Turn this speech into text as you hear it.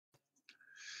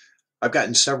I've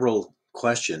gotten several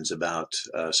questions about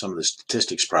some of the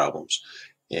statistics problems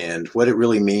and what it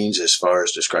really means as far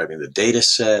as describing the data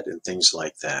set and things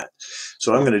like that.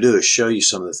 So what I'm going to do is show you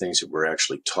some of the things that we're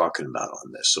actually talking about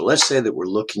on this. So let's say that we're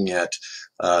looking at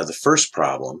the first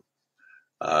problem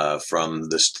from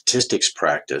the statistics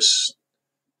practice.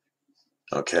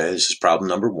 Okay, this is problem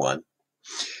number 1.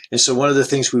 And so one of the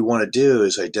things we want to do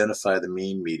is identify the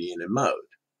mean, median, and mode.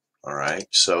 All right,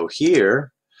 so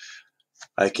here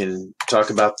I can talk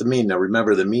about the mean. Now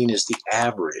remember, the mean is the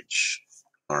average.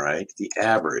 All right, the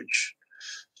average.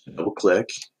 Double click,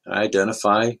 and I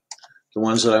identify the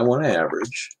ones that I want to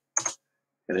average,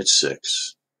 and it's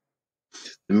 6.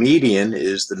 The median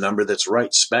is the number that's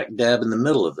right smack dab in the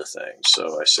middle of the thing.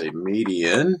 So I say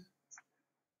median.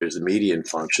 Here's the median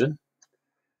function.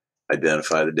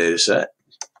 Identify the data set.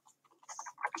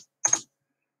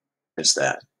 It's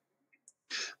that.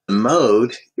 The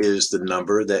mode is the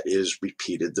number that is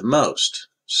repeated the most.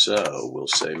 So we'll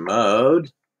say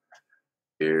mode.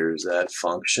 Here's that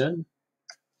function.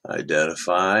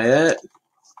 Identify it.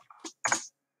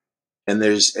 And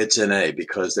it's an A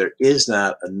because there is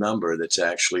not a number that's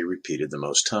actually repeated the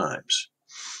most times.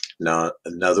 Now,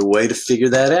 another way to figure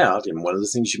that out, and one of the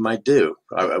things you might do,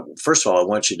 first of all, I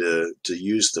want you to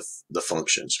use the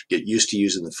functions, get used to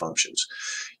using the functions.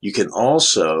 You can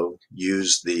also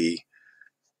use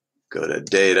go to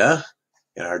data,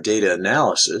 and our data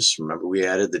analysis, remember we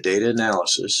added the data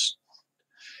analysis,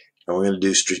 and we're going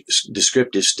to do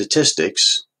descriptive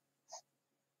statistics.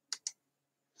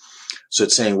 So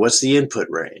it's saying, what's the input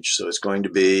range? So it's going to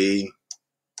be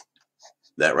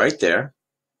that right there.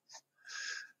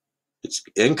 It's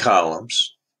in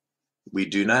columns. We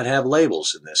do not have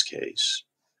labels in this case.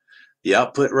 The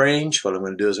output range, what I'm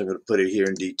going to do is I'm going to put it here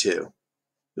in D2.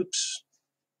 Oops.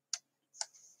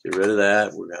 Get rid of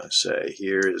that. We're going to say,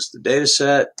 here is the data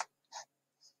set.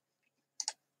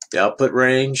 The output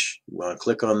range, we want to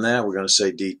click on that. We're going to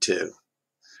say D2.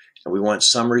 And we want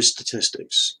summary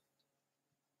statistics.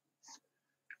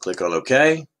 Click on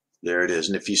OK. There it is.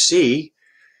 And if you see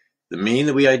the mean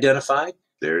that we identified,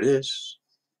 there it is.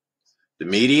 The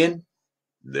median,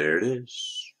 there it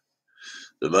is.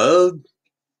 The mode,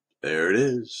 there it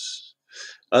is.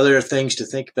 Other things to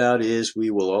think about is we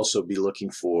will also be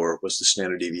looking for what's the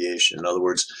standard deviation. In other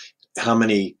words, how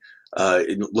many,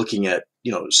 looking at,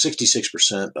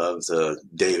 66% of the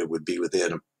data would be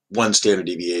within one standard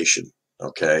deviation,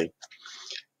 okay?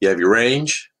 You have your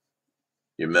range,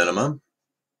 your minimum,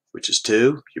 which is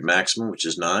 2, your maximum, which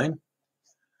is 9,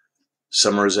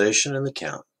 summarization, and the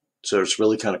count. So it's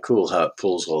really kind of cool how it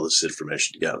pulls all this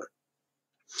information together.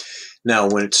 Now,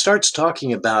 when it starts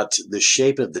talking about the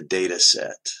shape of the data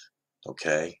set,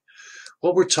 okay,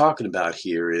 what we're talking about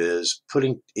here is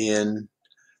putting in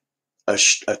a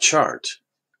chart.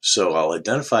 So I'll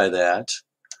identify that.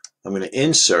 I'm going to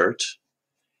insert.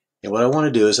 And what I want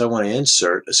to do is I want to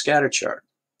insert a scatter chart.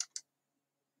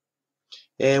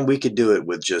 And we could do it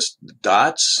with just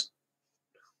dots,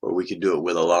 or we could do it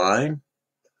with a line,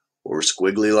 or a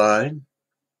squiggly line.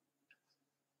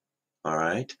 All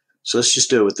right. So let's just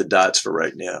do it with the dots for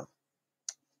right now.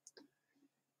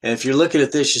 And if you're looking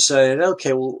at this, you're saying,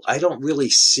 okay, well, I don't really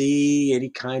see any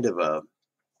kind of a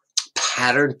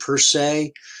pattern per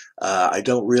se. I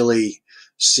don't really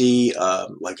see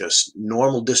like a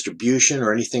normal distribution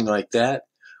or anything like that.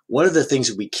 One of the things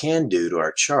that we can do to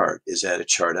our chart is add a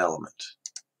chart element.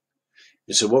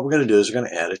 And so what we're going to do is we're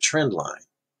going to add a trend line.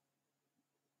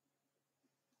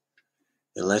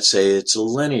 And let's say it's a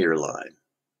linear line.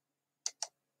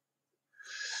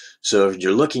 So if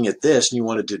you're looking at this and you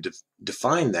wanted to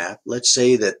define that, let's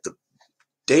say that the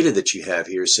data that you have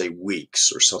here, say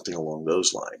weeks or something along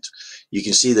those lines. You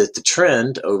can see that the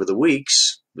trend over the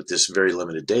weeks with this very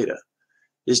limited data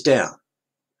is down.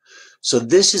 So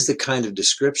this is the kind of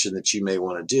description that you may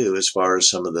want to do as far as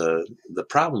some of the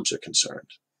problems are concerned.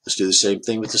 Let's do the same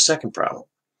thing with the second problem.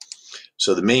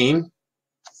 So the mean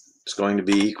is going to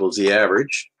be equals the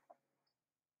average.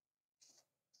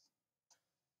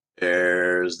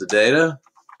 There's the data,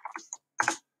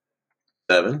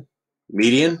 7.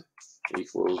 Median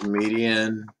equals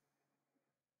median.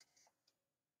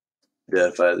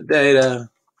 Identify the data.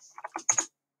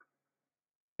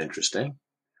 Interesting.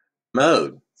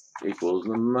 Mode equals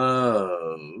the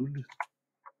mode.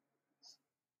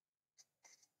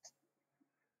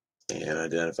 And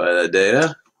identify that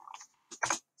data.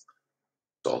 It's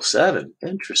all 7.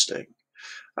 Interesting.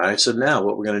 All right, so now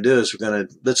what we're going to do is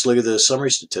let's look at the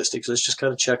summary statistics. Let's just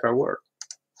kind of check our work.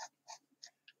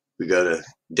 We go to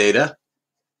data,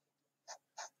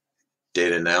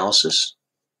 data analysis,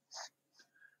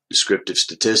 descriptive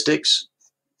statistics.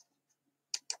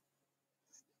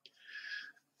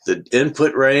 The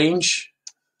input range,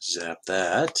 zap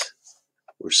that,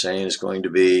 we're saying is going to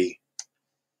be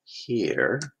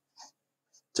here.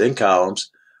 It's in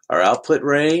columns. Our output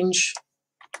range,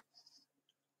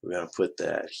 we're going to put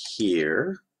that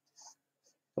here.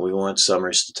 And we want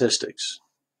summary statistics.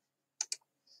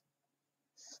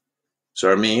 So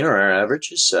our mean or our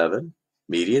average is 7.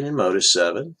 Median and mode is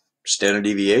 7. Standard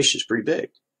deviation is pretty big.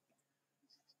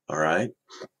 All right.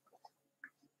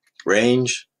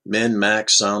 Range, min,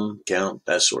 max, sum, count,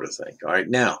 that sort of thing. All right.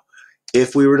 Now,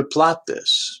 if we were to plot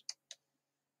this,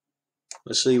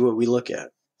 let's see what we look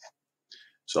at.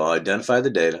 So I'll identify the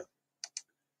data,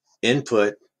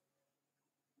 input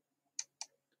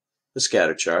the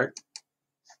scatter chart.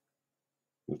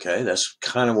 Okay, that's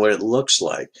kind of what it looks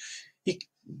like.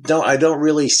 I don't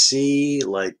really see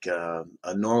like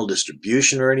a normal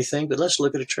distribution or anything, but let's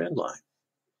look at a trend line.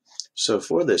 So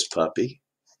for this puppy,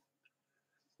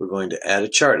 we're going to add a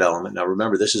chart element. Now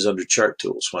remember, this is under chart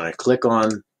tools. When I click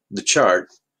on the chart,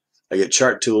 I get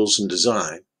chart tools and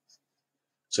design.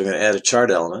 So I'm going to add a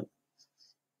chart element,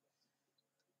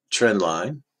 trend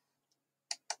line.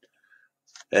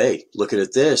 Hey, looking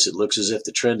at this, it looks as if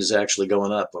the trend is actually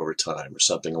going up over time or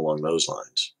something along those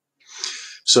lines.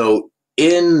 So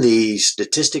in the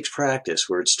statistics practice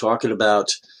where it's talking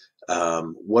about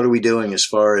what are we doing as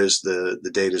far as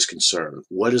the data is concerned,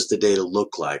 what does the data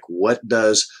look like, what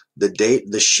does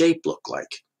the shape look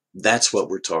like, that's what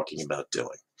we're talking about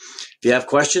doing. If you have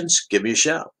questions, give me a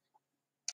shout.